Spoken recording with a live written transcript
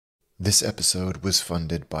This episode was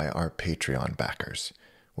funded by our Patreon backers.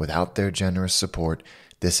 Without their generous support,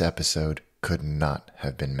 this episode could not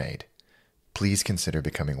have been made. Please consider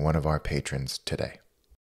becoming one of our patrons today.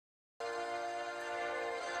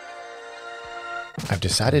 I've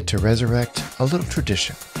decided to resurrect a little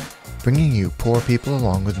tradition, bringing you poor people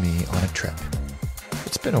along with me on a trip.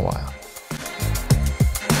 It's been a while.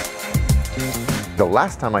 The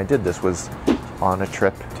last time I did this was on a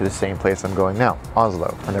trip to the same place I'm going now,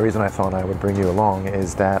 Oslo. And the reason I thought I would bring you along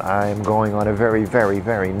is that I'm going on a very, very,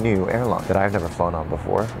 very new airline that I've never flown on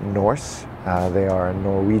before, Norse. They are a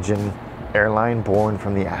Norwegian airline born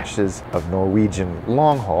from the ashes of Norwegian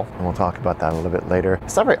long haul, and we'll talk about that a little bit later.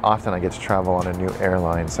 It's not very often I get to travel on a new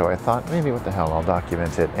airline, so I thought maybe what the hell, I'll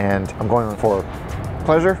document it. And I'm going for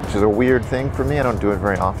pleasure, which is a weird thing for me. I don't do it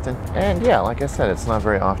very often. And yeah, like I said, it's not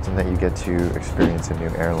very often that you get to experience a new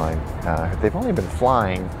airline. They've only been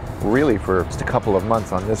flying really for just a couple of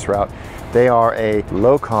months on this route. They are a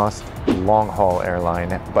low-cost, long-haul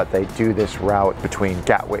airline, but they do this route between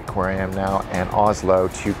Gatwick, where I am now, and Oslo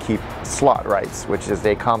to keep slot rights, which is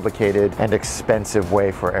a complicated and expensive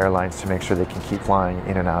way for airlines to make sure they can keep flying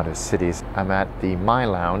in and out of cities. I'm at the My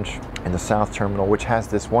Lounge in the South Terminal, which has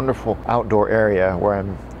this wonderful outdoor area where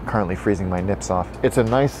I'm currently freezing my nips off. It's a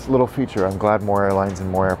nice little feature. I'm glad more airlines and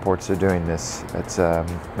more airports are doing this. It's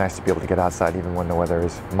nice to be able to get outside even when the weather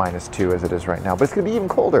is -2 as it is right now, but it's gonna be even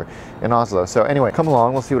colder in Oslo. So anyway, come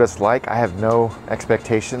along, we'll see what it's like. I have no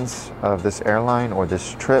expectations of this airline or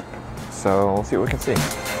this trip, so we'll see what we can see.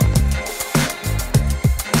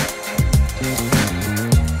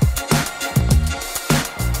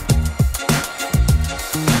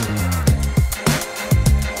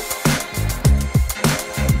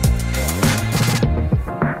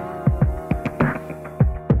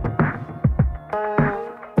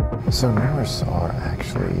 So Norse are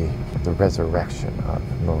actually the resurrection of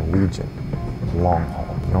Norwegian long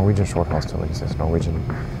haul. Norwegian short haul still exists. Norwegian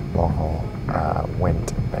long haul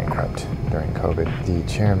went bankrupt during COVID. The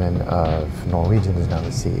chairman of Norwegian is now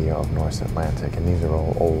the CEO of Norse Atlantic, and these are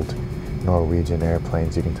all old Norwegian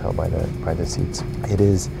airplanes. You can tell by the seats. It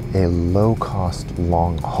is a low-cost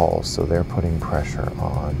long haul, so they're putting pressure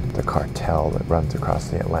on the cartel that runs across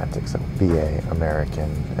the Atlantic, so BA, American,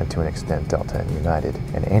 and to an extent Delta and United.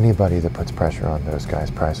 And anybody that puts pressure on those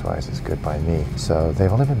guys price-wise is good by me. So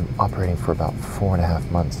they've only been operating for about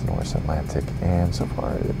 4.5 months, Norse Atlantic, and so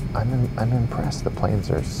far I'm impressed. The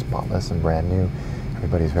planes are spotless and brand new.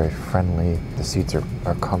 Everybody's very friendly. The seats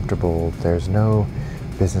are comfortable. There's no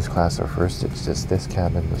business class or first, it's just this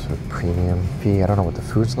cabin, this sort of premium fee. I don't know what the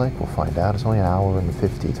food's like, we'll find out. It's only an hour and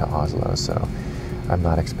 50 to Oslo, so I'm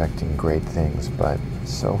not expecting great things, but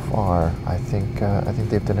so far I think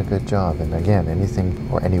they've done a good job. And again, anything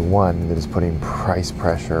or anyone that is putting price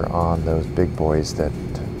pressure on those big boys that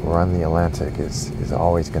run the Atlantic is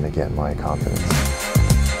always going to get my confidence.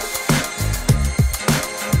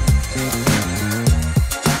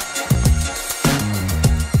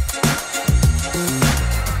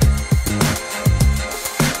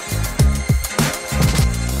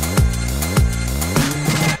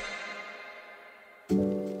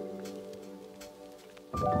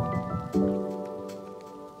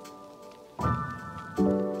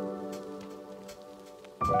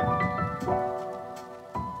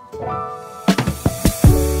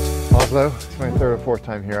 Oslo, it's my third or fourth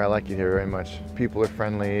time here. I like it here very much. People are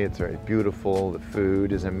friendly, it's very beautiful, the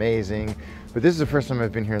food is amazing. But this is the first time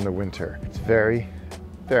I've been here in the winter. It's very,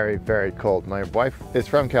 very, very cold. My wife is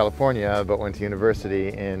from California, but went to university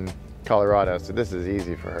in Colorado, so this is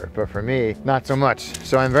easy for her. But for me, not so much.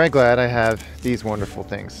 So I'm very glad I have these wonderful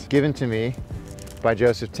things given to me by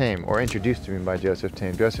Joseph Tame, or introduced to me by Joseph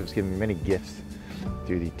Tame. Joseph's given me many gifts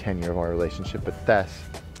through the tenure of our relationship, but this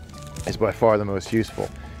is by far the most useful.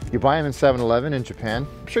 You buy them in 7-Eleven in Japan.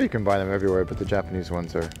 I'm sure you can buy them everywhere, but the Japanese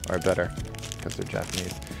ones are better because they're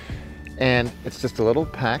Japanese. And it's just a little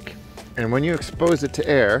pack, and when you expose it to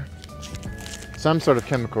air, some sort of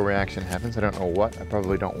chemical reaction happens. I don't know what, I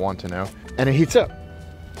probably don't want to know. And it heats up.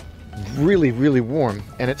 Really, really warm,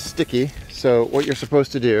 and it's sticky. So what you're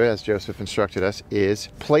supposed to do, as Joseph instructed us, is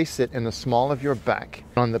place it in the small of your back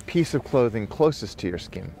on the piece of clothing closest to your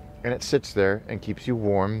skin. And it sits there and keeps you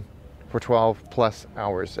warm for 12 plus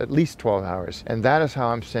hours, at least 12 hours. And that is how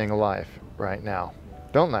I'm staying alive right now.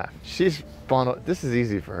 Don't laugh. She's bundled. This is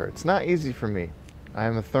easy for her. It's not easy for me. I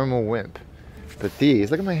am a thermal wimp. But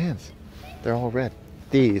these, look at my hands. They're all red.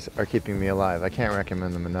 These are keeping me alive. I can't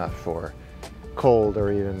recommend them enough for cold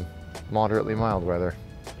or even moderately mild weather,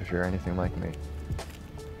 if you're anything like me.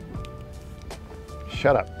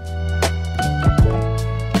 Shut up.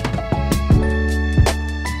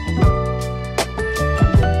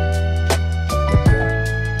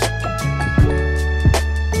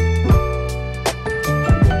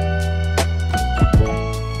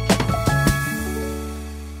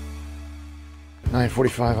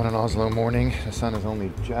 7:45 on an Oslo morning. The sun has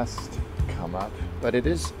only just come up, but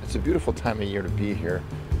it's a beautiful time of year to be here.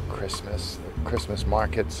 Christmas. The Christmas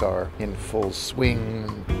markets are in full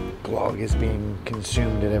swing. Glögg is being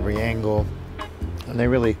consumed at every angle, and they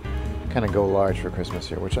really kind of go large for Christmas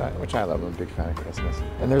here, which I love. I'm a big fan of Christmas.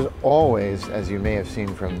 And there's always, as you may have seen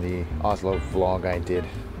from the Oslo vlog I did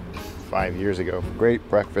 5 years ago, great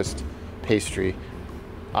breakfast pastry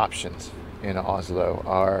options in Oslo.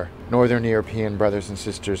 Our Northern European brothers and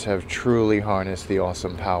sisters have truly harnessed the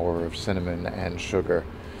awesome power of cinnamon and sugar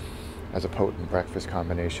as a potent breakfast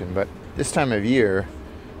combination. But this time of year,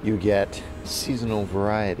 you get seasonal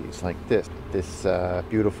varieties like this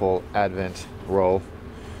beautiful Advent roll,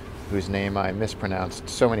 whose name I mispronounced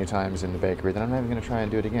so many times in the bakery that I'm not even going to try and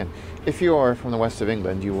do it again. If you are from the west of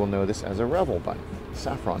England, you will know this as a revel bun,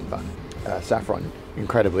 saffron bun. Saffron,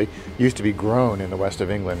 incredibly, used to be grown in the west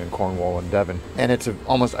of England in Cornwall and Devon. And it's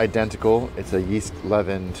almost identical. It's a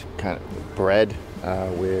yeast-leavened kind of bread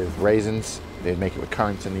with raisins. They make it with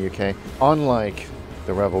currants in the UK. Unlike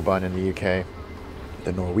the revel bun in the UK,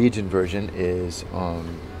 the Norwegian version is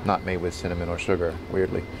not made with cinnamon or sugar,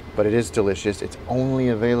 weirdly. But it is delicious. It's only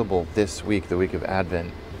available this week, the week of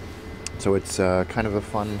Advent. So it's kind of a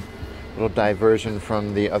fun little diversion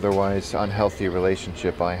from the otherwise unhealthy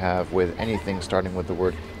relationship I have with anything starting with the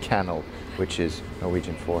word cannel, which is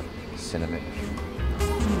Norwegian for cinnamon.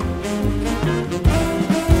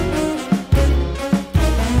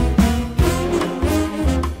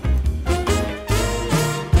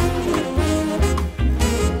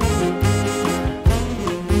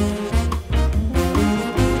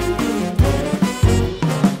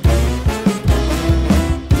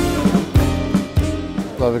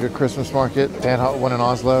 Love a good Christmas market. Dan had one in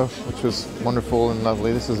Oslo, which was wonderful and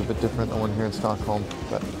lovely. This is a bit different than one here in Stockholm,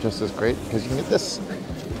 but just as great because you can get this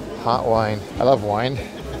hot wine. I love wine.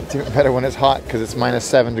 It's even better when it's hot because it's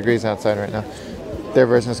 -7 degrees outside right now. Their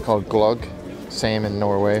version is called glögg, same in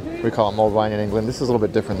Norway. We call it mulled wine in England. This is a little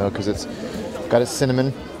bit different though because it's got a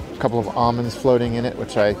cinnamon, a couple of almonds floating in it,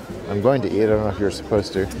 which I'm going to eat. I don't know if you're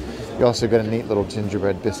supposed to. You also get a neat little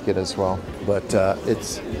gingerbread biscuit as well. But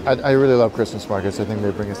I really love Christmas markets. I think they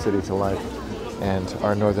bring a city to life. And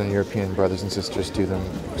our Northern European brothers and sisters do them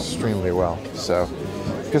extremely well. So,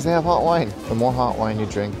 because they have hot wine. The more hot wine you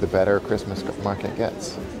drink, the better a Christmas market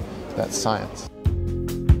gets. That's science.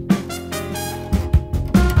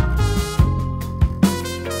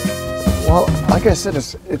 Well, like I said,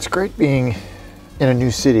 it's great being in a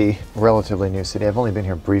new city, relatively new city. I've only been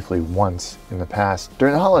here briefly once in the past.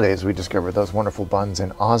 During the holidays, we discovered those wonderful buns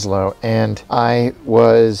in Oslo, and I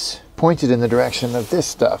was pointed in the direction of this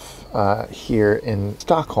stuff here in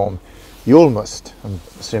Stockholm. Julmust. I'm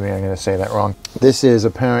assuming I'm going to say that wrong. This is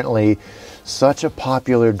apparently such a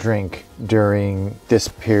popular drink during this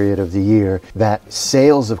period of the year that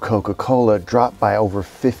sales of Coca-Cola dropped by over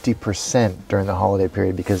 50% during the holiday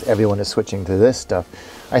period because everyone is switching to this stuff.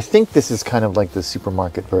 I think this is kind of like the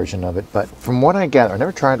supermarket version of it, but from what I gather, I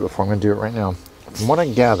never tried it before, I'm going to do it right now. From what I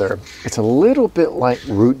gather, it's a little bit like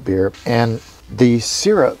root beer, and the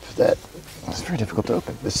syrup it's very difficult to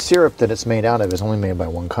open. The syrup that it's made out of is only made by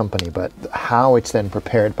one company, but how it's then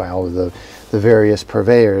prepared by all of the various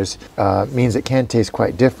purveyors means it can taste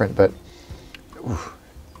quite different. But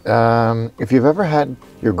if you've ever had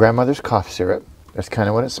your grandmother's cough syrup, that's kind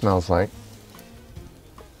of what it smells like.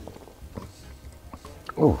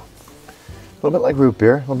 Ooh, a little bit like root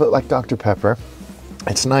beer, a little bit like Dr. Pepper.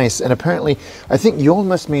 It's nice, and apparently, I think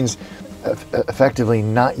Julmust means effectively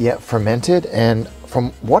not yet fermented, and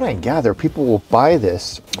from what I gather, people will buy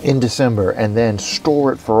this in December and then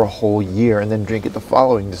store it for a whole year and then drink it the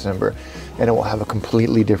following December, and it will have a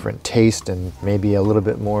completely different taste and maybe a little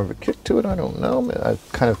bit more of a kick to it. I don't know. It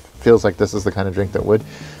kind of feels like this is the kind of drink that would,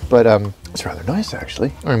 but it's rather nice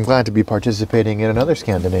actually. I'm glad to be participating in another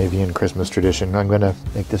Scandinavian Christmas tradition. I'm going to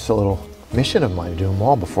make this a little mission of mine to do them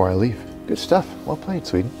all before I leave. Good stuff. Well played,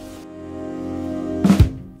 Sweden.